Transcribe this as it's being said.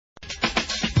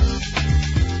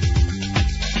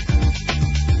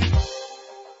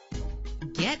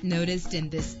not noticed in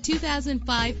this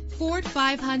 2005 Ford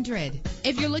 500.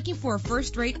 If you're looking for a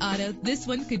first-rate auto, this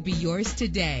one could be yours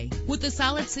today. With a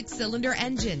solid 6-cylinder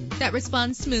engine that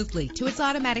responds smoothly to its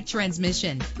automatic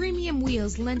transmission, premium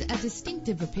wheels lend a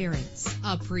distinctive appearance.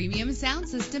 A premium sound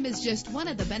system is just one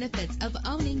of the benefits of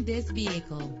owning this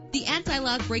vehicle. The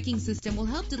anti-lock braking system will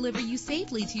help deliver you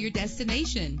safely to your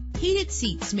destination. Heated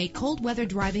seats make cold weather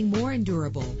driving more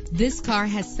endurable. This car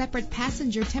has separate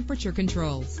passenger temperature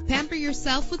controls. Pamper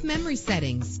yourself with memory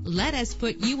settings. Let us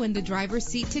put you in the driver's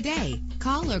seat today.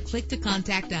 Call or click to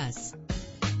contact us.